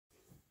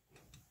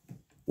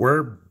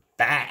We're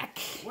back.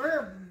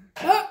 We're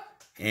back.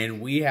 And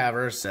we have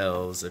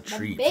ourselves a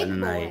treat for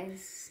tonight.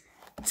 Boys.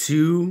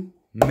 2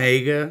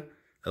 Mega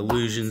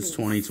Illusions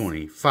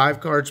 2020. 5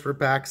 cards per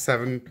pack,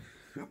 7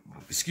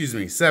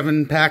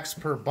 packs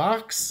per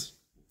box.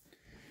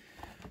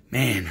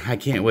 Man, I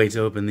can't wait to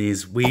open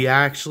these. We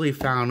actually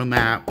found them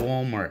at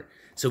Walmart.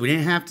 So we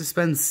didn't have to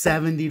spend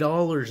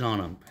 $70 on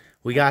them.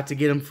 We got to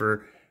get them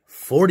for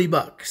 40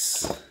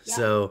 bucks. Yep.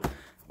 So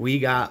we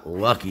got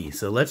lucky.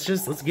 So let's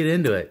get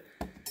into it.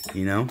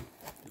 You know,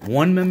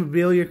 1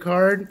 memorabilia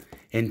card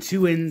and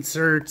 2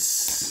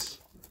 inserts.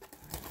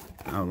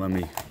 Oh, let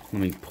me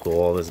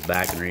pull all this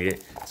back and read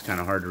it. It's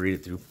kind of hard to read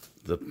it through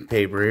the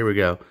paper. Here we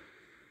go.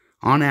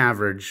 On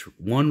average,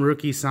 1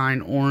 rookie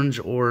signed orange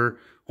or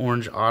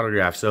orange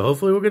autograph. So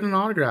hopefully we'll get an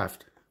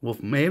autographed. Well,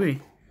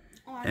 maybe.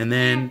 And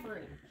then,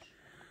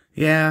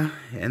 yeah,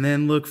 and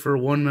then look for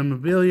 1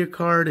 memorabilia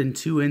card and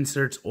 2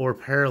 inserts or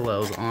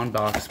parallels on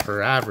box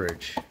per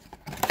average.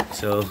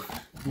 So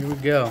here we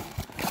go.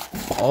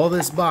 All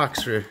this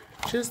box for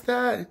just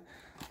that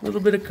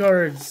little bit of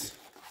cards.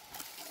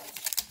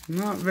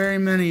 Not very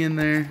many in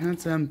there.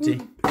 That's empty.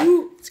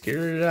 Let's get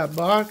rid of that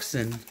box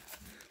and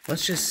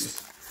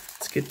let's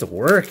get to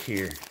work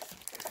here.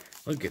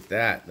 Look at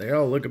that. They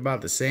all look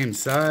about the same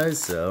size,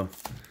 so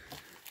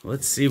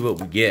let's see what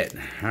we get.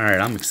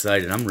 Alright, I'm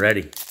excited. I'm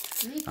ready.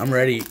 I'm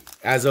ready.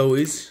 As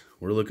always,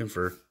 we're looking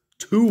for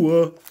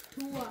Tua.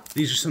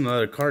 These are some of the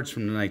other cards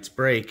from tonight's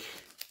break.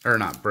 Or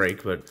not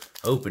break, but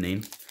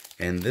opening.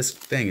 And this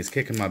thing is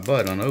kicking my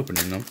butt on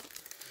opening them.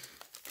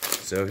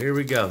 So here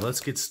we go. Let's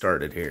get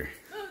started here.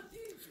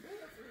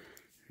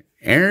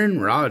 Aaron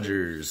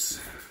Rodgers.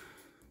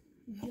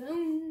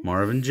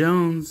 Marvin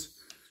Jones.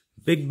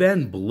 Big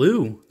Ben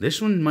Blue.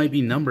 This one might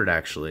be numbered,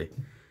 actually.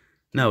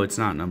 No, it's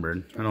not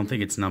numbered. I don't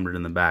think it's numbered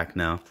in the back,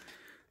 no.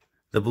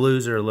 The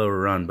Blues are a lower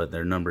run, but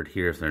they're numbered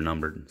here if they're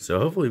numbered. So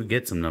hopefully we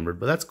get some numbered.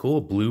 But that's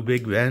cool. Blue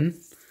Big Ben.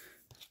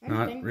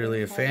 Not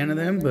really a fan of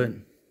them, but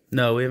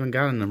no, we haven't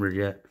got a numbered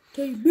yet.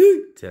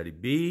 Teddy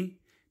B.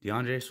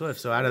 DeAndre Swift.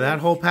 So out of that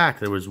whole pack,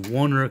 there was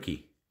 1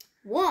 rookie.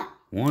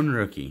 One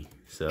rookie.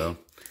 So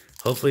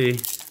hopefully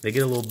they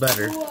get a little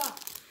better.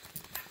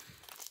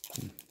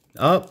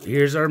 Oh,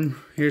 here's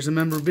a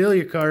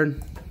memorabilia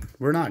card.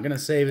 We're not gonna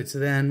save it to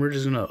then. We're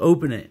just gonna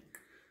open it.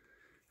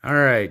 All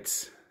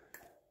right.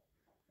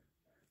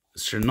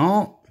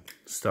 Chenault,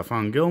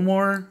 Stephon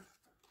Gilmore.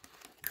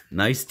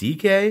 Nice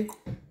DK.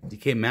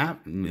 DK map.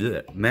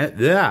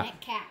 Yeah.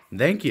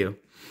 Thank you.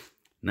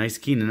 Nice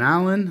Keenan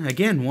Allen.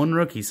 Again, 1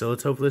 rookie, so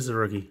let's hope this is a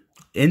rookie.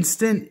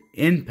 Instant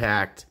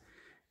Impact,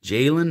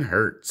 Jalen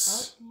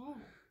Hurts.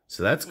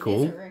 So that's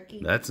cool.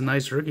 That's a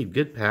nice rookie.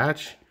 Good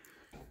patch.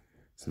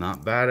 It's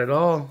not bad at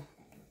all.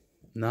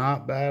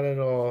 Not bad at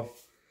all.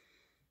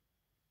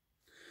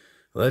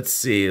 Let's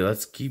see.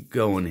 Let's keep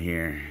going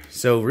here.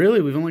 So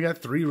really, we've only got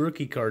 3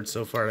 rookie cards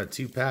so far out of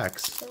 2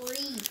 packs.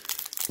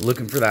 3.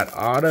 Looking for that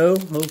auto,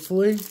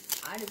 hopefully.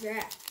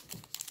 Autograph.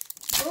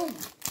 Boom.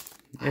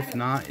 If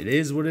not, it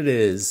is what it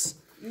is.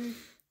 Then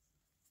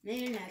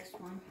the next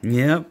one.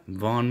 Yep.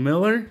 Von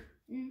Miller.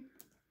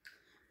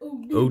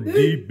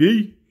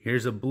 ODB.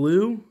 Here's a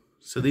blue.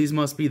 So these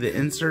must be the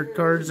insert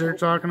cards they're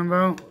talking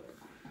about.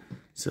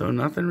 So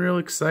nothing real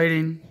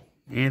exciting.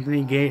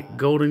 Antonio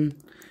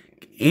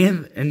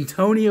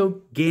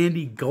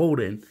Gandy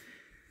Golden.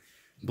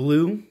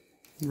 Blue.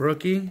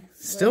 Rookie.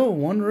 Still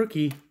 1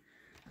 rookie.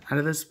 Out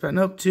of this,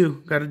 nope,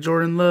 2. Got a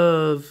Jordan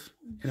Love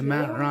and a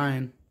Matt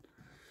Ryan.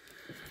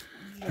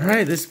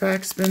 Alright, this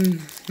pack's been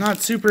not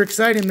super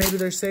exciting. Maybe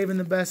they're saving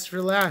the best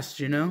for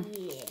last, you know?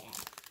 Yeah.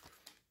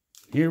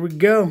 Here we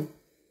go.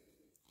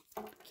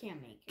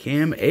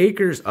 Cam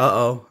Akers.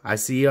 Uh-oh. I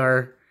see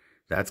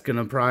that's going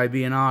to probably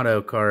be an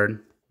auto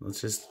card.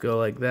 Let's just go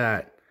like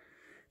that.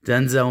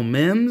 Denzel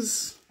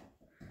Mims.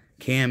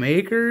 Cam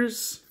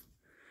Akers.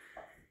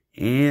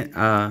 And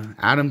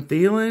Adam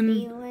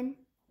Thielen.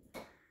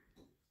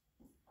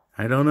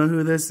 I don't know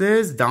who this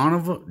is.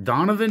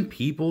 Donovan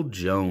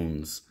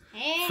People-Jones.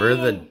 For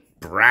the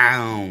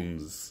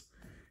Browns.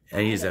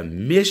 And he's a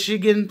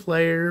Michigan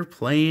player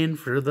playing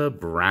for the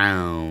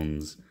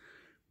Browns.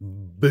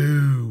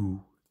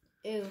 Boo.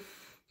 Ew.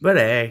 But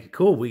hey,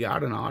 cool. We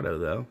got an auto,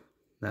 though.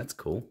 That's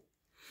cool.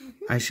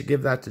 I should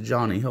give that to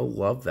Johnny. He'll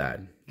love that.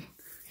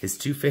 His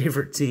 2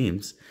 favorite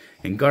teams.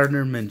 And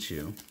Gardner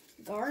Minshew.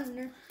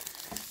 Gardner.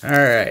 All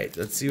right.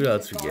 Let's see what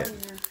else we get.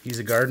 He's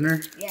a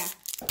gardener? Yeah.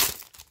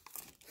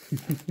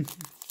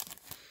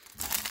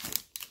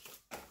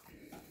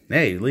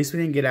 Hey, at least we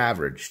didn't get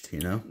averaged, you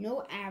know?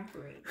 No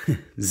average.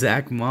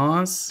 Zach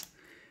Moss.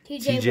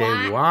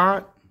 TJ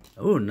Watt.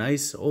 Oh,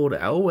 nice old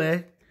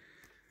Elway.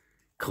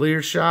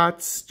 Clear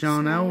shots,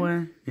 John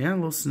Elway. Yeah, a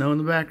little snow in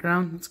the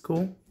background. That's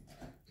cool.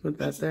 Put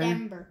that there.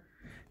 Denver.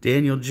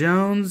 Daniel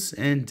Jones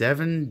and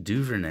Devin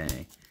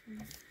Duvernay.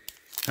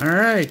 All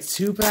right,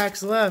 2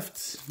 packs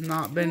left.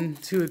 Not been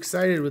too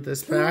excited with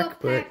this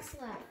pack, but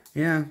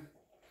yeah.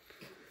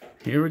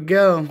 Here we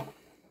go.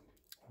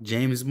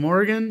 James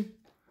Morgan.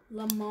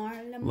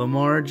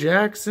 Lamar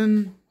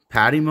Jackson.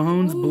 Patty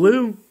Mahomes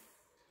Blue.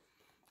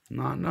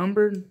 Not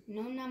numbered.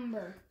 No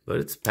number. But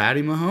it's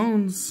Patty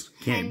Mahomes.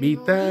 Can't beat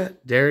Henry.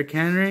 that. Derrick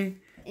Henry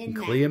and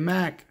Mac. Clea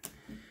Mack.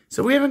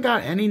 So we haven't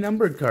got any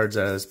numbered cards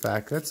out of this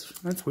pack.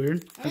 That's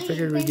weird. I don't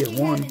figured we'd even get think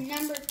one. he had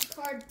a numbered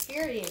card,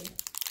 period.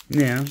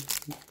 Yeah.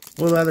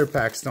 Well, other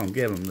packs don't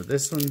give them. But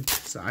this one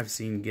I've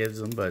seen gives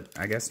them, but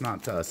I guess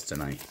not to us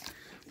tonight.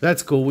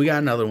 That's cool. We got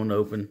another one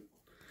open.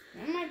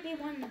 There might be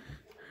one.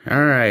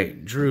 All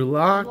right. Drew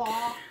Lock.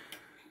 Block.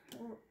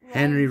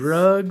 Henry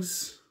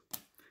Ruggs.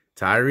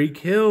 Tyreek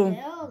Hill.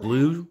 Hill,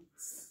 Blue.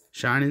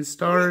 Shining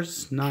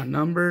Stars. Not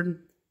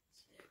numbered.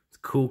 It's a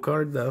cool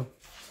card, though.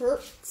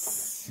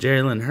 Hurts.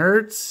 Jalen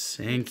Hurts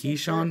and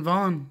Keyshawn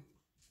Vaughn.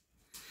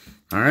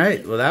 All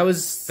right. Well,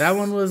 that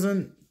one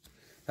wasn't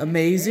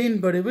amazing,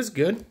 but it was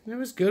good. It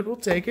was good. We'll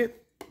take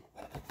it.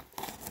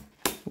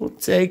 We'll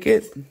take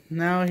it.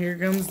 Now here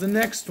comes the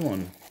next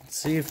one. Let's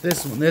see if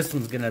this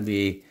one's gonna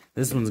be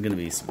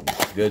some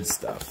good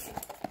stuff.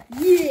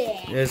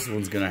 Yeah. This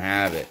one's gonna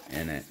have it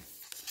in it.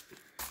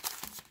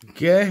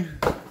 Okay.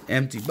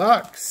 Empty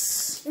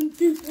box.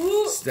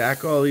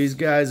 Stack all these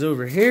guys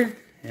over here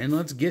and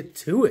let's get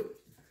to it.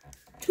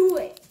 To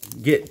it.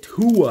 Get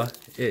to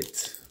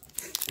it.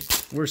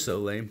 We're so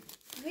lame.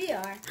 We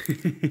are.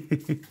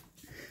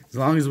 As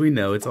long as we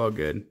know, it's all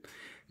good.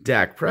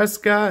 Dak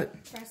Prescott,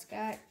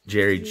 Prescott.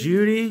 Jerry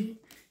Jeudy,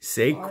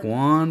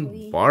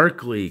 Saquon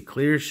Barkley,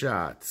 clear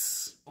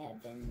shots.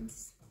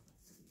 Evans.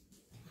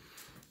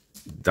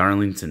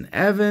 Darlington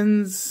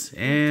Evans,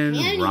 and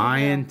Tannehill.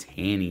 Ryan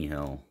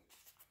Tannehill.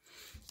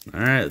 All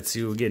right, let's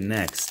see what we get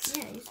next.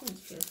 Yeah, this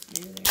one's just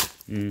smoother.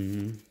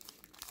 Mm-hmm.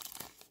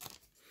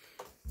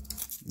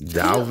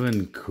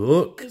 Dalvin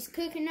Cook. He's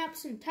cooking up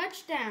some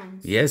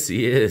touchdowns. Yes,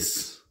 he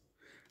is.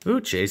 Ooh,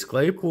 Chase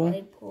Claypool.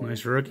 Claypool.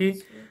 Nice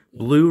rookie.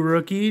 Blue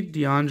rookie,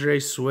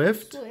 DeAndre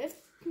Swift. Swift.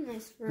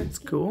 Nice That's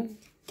cool.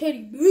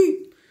 Teddy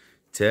B.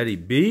 Teddy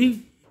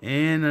B.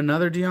 And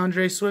another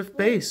DeAndre Swift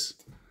base.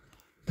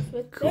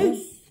 Swift Cool.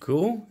 base.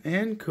 Cool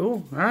and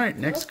cool. All right,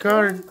 next Cool,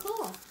 card.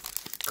 Cool.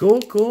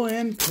 Cool, cool,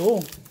 and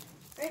cool.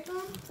 Right,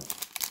 Mom?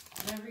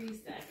 Whatever you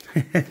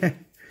say.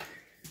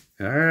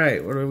 All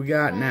right, what do we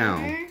got now?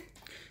 Connor.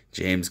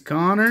 James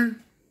Conner.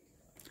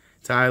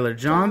 Tyler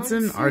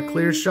Johnson. Our Johnson.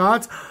 clear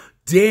shots.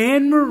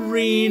 Dan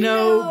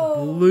Marino.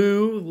 Marino.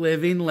 Blue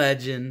living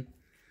legend.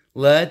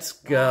 Let's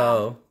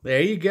go.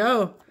 There you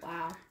go.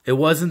 Wow. It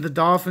wasn't the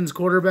Dolphins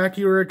quarterback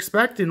you were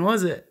expecting,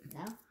 was it?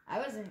 No, I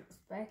wasn't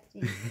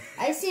expecting.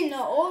 I seen the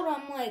old,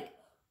 I'm like,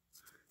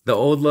 The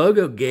old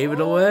logo gave it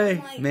Oh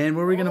away. my- Man,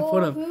 where are we going to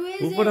put him? who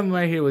is We'll put it? him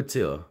right here with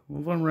Tua.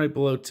 We'll put him right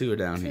below Tua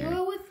down here.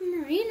 Tua with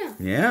Marino.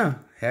 Yeah.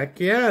 Heck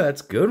yeah.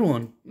 That's a good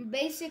one.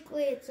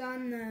 Basically, it's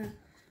on the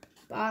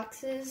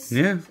boxes.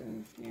 Yeah. So,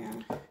 yeah.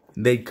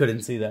 They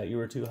couldn't see that. You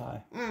were too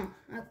high. Oh,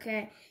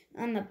 okay.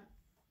 On the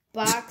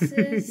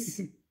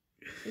boxes.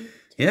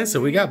 Yeah, so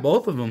we got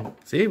both of them.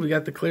 See, we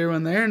got the clear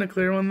one there and a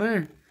clear one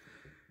there.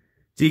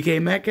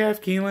 DK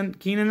Metcalf,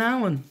 Keenan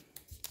Allen.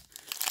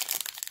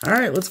 All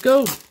right, let's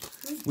go.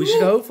 We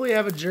should hopefully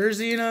have a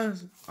jersey and a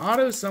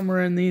auto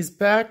somewhere in these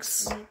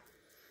packs.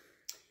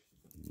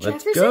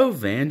 Let's Jefferson? go,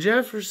 Van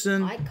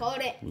Jefferson. I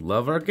caught it.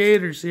 Love our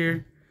Gators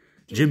here.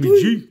 Jimmy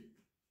G.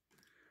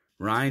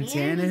 Ryan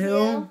Tannehill.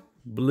 Tannehill,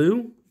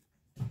 blue.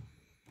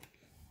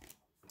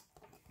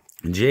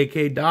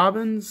 J.K.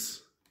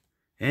 Dobbins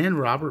and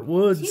Robert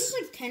Woods. Seems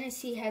like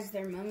Tennessee has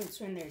their moments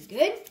when they're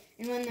good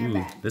and when they're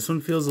bad. This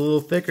one feels a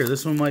little thicker.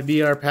 This one might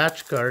be our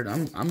patch card.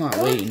 I'm not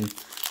waiting.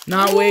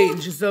 Not waiting,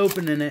 just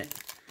opening it.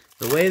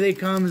 The way they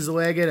come is the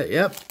way I get it.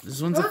 Yep,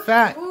 this one's a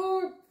fat.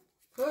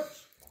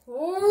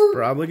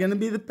 Probably going to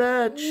be the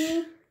patch.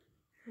 It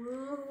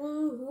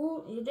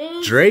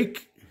is.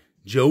 Drake,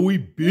 Joey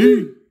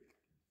B.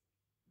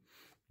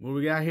 What do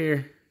we got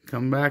here?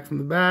 Coming back from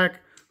the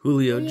back.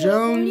 Julio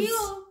Jones.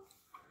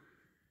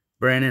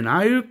 Brandon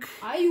Ayuk.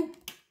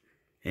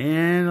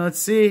 And let's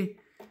see.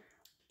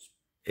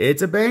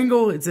 It's a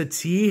Bengal. It's a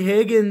T.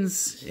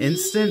 Higgins.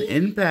 Instant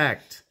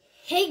impact.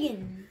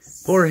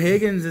 Higgins. Poor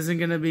Higgins isn't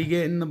going to be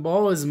getting the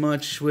ball as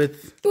much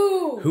with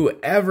Boom.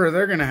 whoever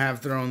they're going to have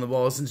throwing the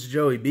ball since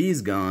Joey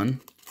B's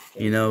gone.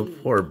 You know,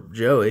 poor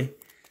Joey.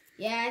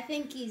 Yeah, I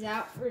think he's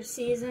out for a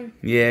season.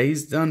 Yeah,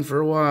 he's done for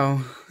a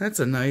while. That's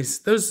a nice...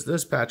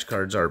 Those patch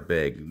cards are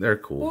big. They're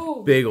cool.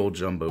 Ooh. Big old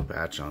jumbo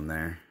patch on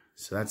there.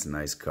 So that's a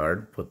nice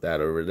card. Put that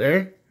over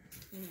there.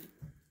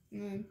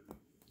 Mm.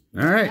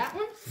 All right. That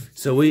one?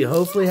 So we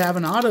hopefully have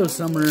an auto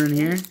somewhere in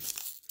here.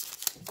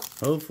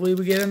 Hopefully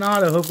we get an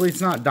auto. Hopefully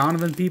it's not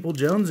Donovan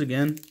People-Jones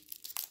again.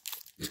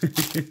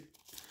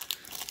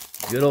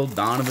 Good old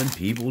Donovan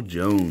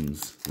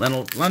People-Jones.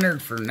 Leonard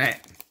Fournette.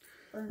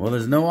 Well,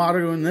 there's no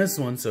auto in this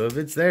one, so if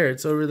it's there,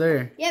 it's over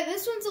there. Yeah,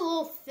 this one's a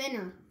little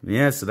thinner.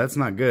 Yeah, so that's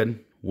not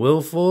good.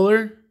 Will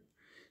Fuller,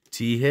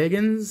 T.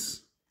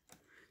 Higgins,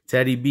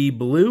 Teddy B.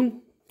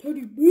 Blue.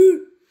 Teddy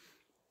B.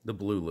 The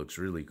blue looks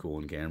really cool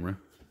in camera.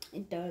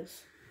 It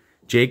does.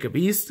 Jacob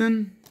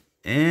Easton,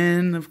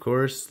 and of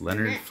course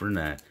Leonard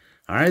Fournette.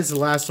 All right, it's the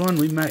last one.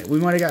 We might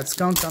have got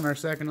skunked on our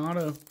second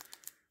auto.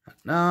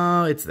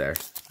 No, it's there.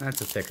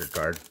 That's a thicker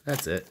card.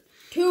 That's it.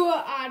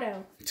 Tua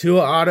Auto.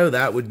 Tua Auto,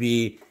 that would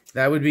be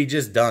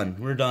just done.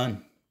 We're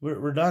done.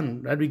 We're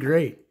done. That'd be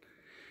great.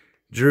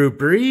 Drew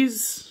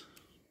Brees.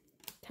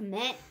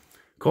 Komet.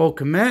 Cole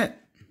Kmet.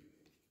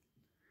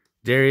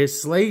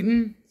 Darius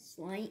Slayton.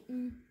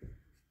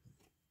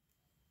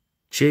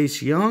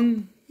 Chase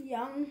Young.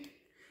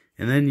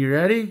 And then you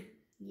ready?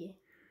 Yeah.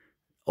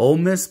 Ole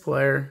Miss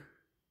player.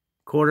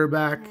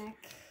 Quarterback.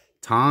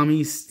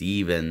 Tommy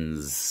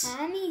Stevens.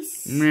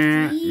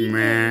 Meh,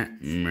 meh,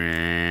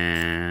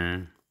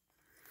 meh.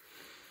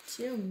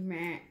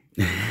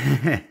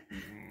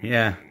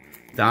 Yeah.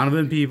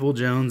 Donovan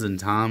Peoples-Jones and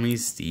Tommy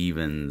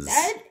Stevens.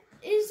 That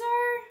is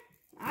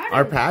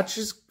our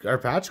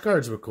patch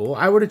cards were cool.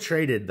 I would have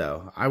traded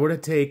though. I would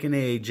have taken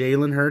a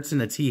Jalen Hurts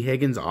and a T.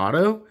 Higgins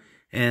auto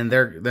and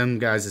them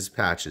guys'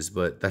 patches,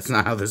 but that's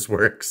not how this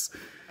works.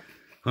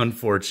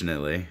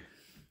 Unfortunately.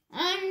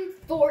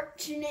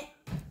 Unfortunate.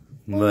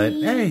 But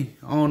hey,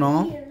 all in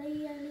all,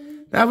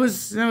 that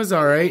was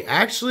alright.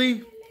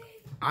 Actually,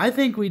 I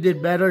think we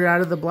did better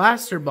out of the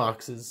blaster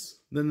boxes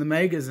than the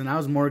megas, and I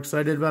was more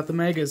excited about the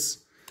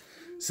megas.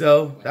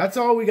 So that's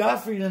all we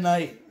got for you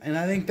tonight, and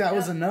I think that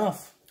was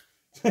enough.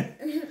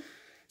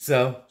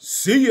 So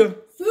see ya.